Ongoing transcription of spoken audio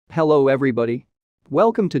Hello everybody.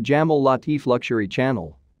 Welcome to Jamal Latif Luxury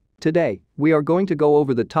Channel. Today, we are going to go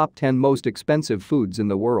over the top 10 most expensive foods in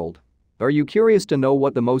the world. Are you curious to know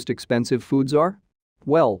what the most expensive foods are?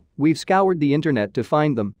 Well, we've scoured the internet to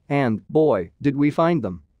find them, and, boy, did we find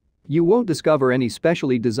them. You won't discover any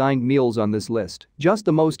specially designed meals on this list, just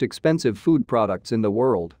the most expensive food products in the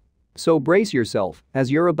world. So brace yourself,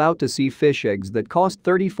 as you're about to see fish eggs that cost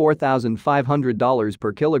 $34,500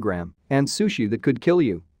 per kilogram and sushi that could kill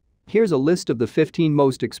you. Here's a list of the 15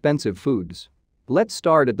 most expensive foods. Let's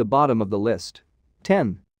start at the bottom of the list.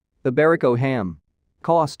 10. Iberico ham.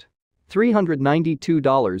 Cost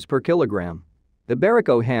 $392 per kilogram.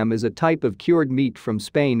 Iberico ham is a type of cured meat from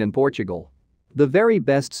Spain and Portugal. The very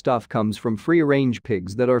best stuff comes from free-range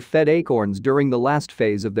pigs that are fed acorns during the last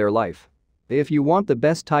phase of their life. If you want the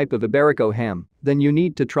best type of Iberico ham, then you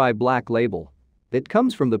need to try Black Label. It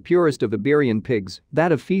comes from the purest of Iberian pigs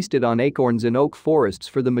that have feasted on acorns in oak forests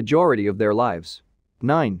for the majority of their lives.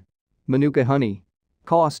 9. Manuka honey.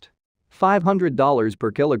 Cost $500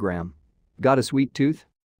 per kilogram. Got a sweet tooth?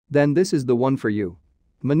 Then this is the one for you.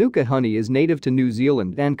 Manuka honey is native to New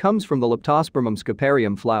Zealand and comes from the Leptospermum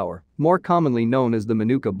scoparium flower, more commonly known as the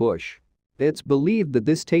Manuka bush. It's believed that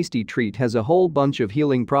this tasty treat has a whole bunch of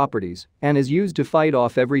healing properties and is used to fight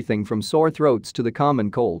off everything from sore throats to the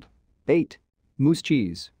common cold. 8. Moose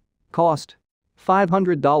cheese. Cost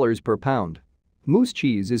 $500 per pound. Moose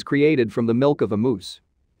cheese is created from the milk of a moose.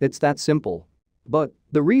 It's that simple. But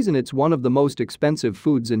the reason it's one of the most expensive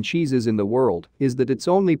foods and cheeses in the world is that it's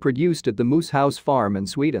only produced at the Moose House farm in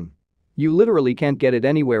Sweden. You literally can't get it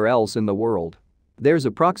anywhere else in the world. There's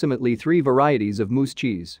approximately 3 varieties of moose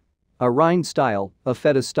cheese: a rind style, a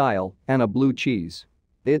feta style, and a blue cheese.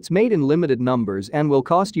 It's made in limited numbers and will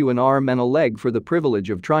cost you an arm and a leg for the privilege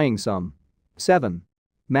of trying some. 7.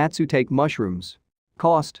 Matsutake mushrooms.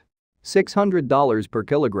 Cost $600 per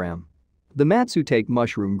kilogram. The matsutake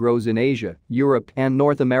mushroom grows in Asia, Europe, and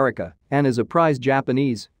North America and is a prized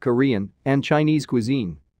Japanese, Korean, and Chinese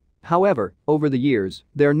cuisine. However, over the years,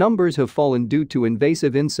 their numbers have fallen due to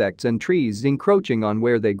invasive insects and trees encroaching on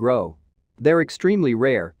where they grow. They're extremely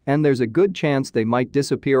rare, and there's a good chance they might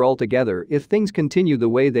disappear altogether if things continue the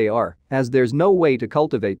way they are, as there's no way to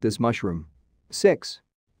cultivate this mushroom. 6.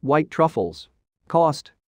 White truffles.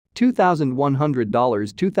 Cost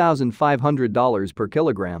 $2,100 to $2,500 per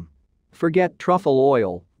kilogram. Forget truffle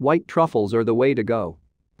oil, white truffles are the way to go.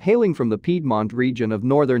 Hailing from the Piedmont region of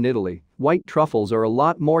northern Italy, white truffles are a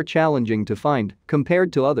lot more challenging to find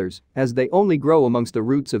compared to others, as they only grow amongst the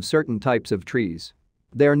roots of certain types of trees.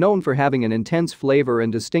 They're known for having an intense flavor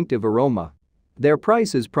and distinctive aroma. Their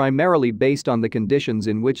price is primarily based on the conditions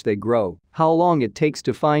in which they grow, how long it takes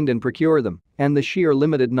to find and procure them, and the sheer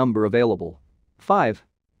limited number available. 5.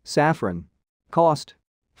 Saffron. Cost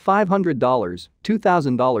 $500 to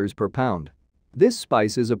 $2,000 per pound. This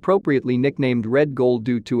spice is appropriately nicknamed red gold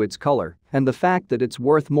due to its color and the fact that it's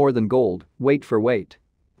worth more than gold, weight for weight.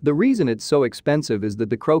 The reason it's so expensive is that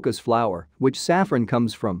the crocus flower, which saffron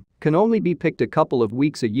comes from, can only be picked a couple of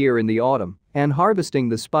weeks a year in the autumn, and harvesting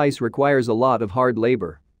the spice requires a lot of hard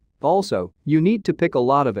labor. Also, you need to pick a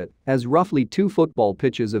lot of it, as roughly 2 football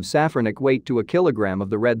pitches of saffron equate to a kilogram of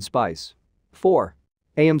the red spice. 4.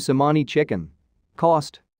 Ayam cemani chicken.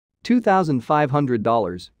 Cost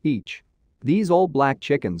 $2,500 each. These all-black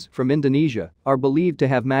chickens from Indonesia are believed to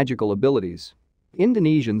have magical abilities.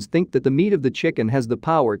 Indonesians think that the meat of the chicken has the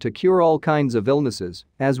power to cure all kinds of illnesses,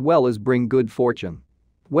 as well as bring good fortune.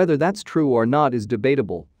 Whether that's true or not is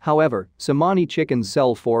debatable, however, cemani chickens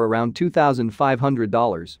sell for around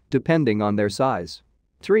 $2,500, depending on their size.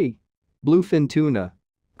 3. Bluefin tuna.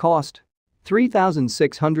 Cost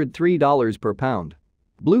 $3,603 per pound.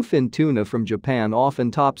 Bluefin tuna from Japan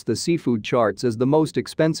often tops the seafood charts as the most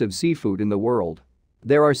expensive seafood in the world.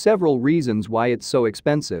 There are several reasons why it's so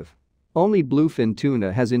expensive. Only bluefin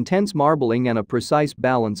tuna has intense marbling and a precise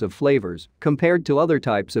balance of flavors compared to other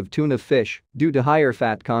types of tuna fish due to higher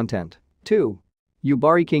fat content. 2.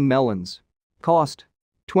 Iberico melons. Cost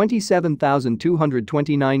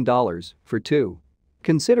 $27,229 for 2.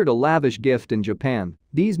 Considered a lavish gift in Japan,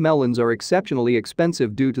 these melons are exceptionally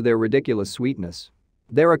expensive due to their ridiculous sweetness.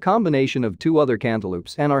 They're a combination of 2 other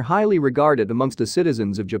cantaloupes and are highly regarded amongst the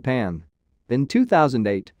citizens of Japan. In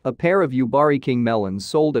 2008, a pair of iberico melons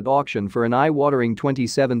sold at auction for an eye-watering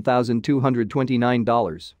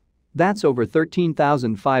 $27,229. That's over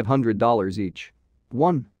 $13,500 each.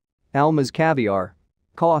 1. Alma's caviar.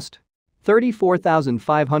 Cost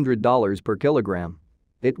 $34,500 per kilogram.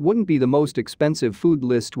 It wouldn't be the most expensive food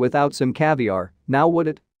list without some caviar, now would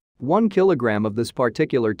it? 1 kilogram of this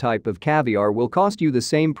particular type of caviar will cost you the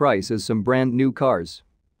same price as some brand new cars.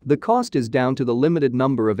 The cost is down to the limited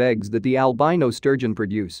number of eggs that the albino sturgeon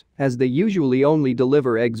produce, as they usually only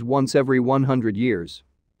deliver eggs once every 100 years.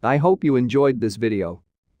 I hope you enjoyed this video.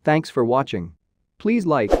 Thanks for watching. Please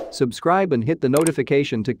like, subscribe and hit the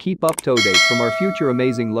notification to keep up to date from our future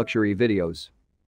amazing luxury videos.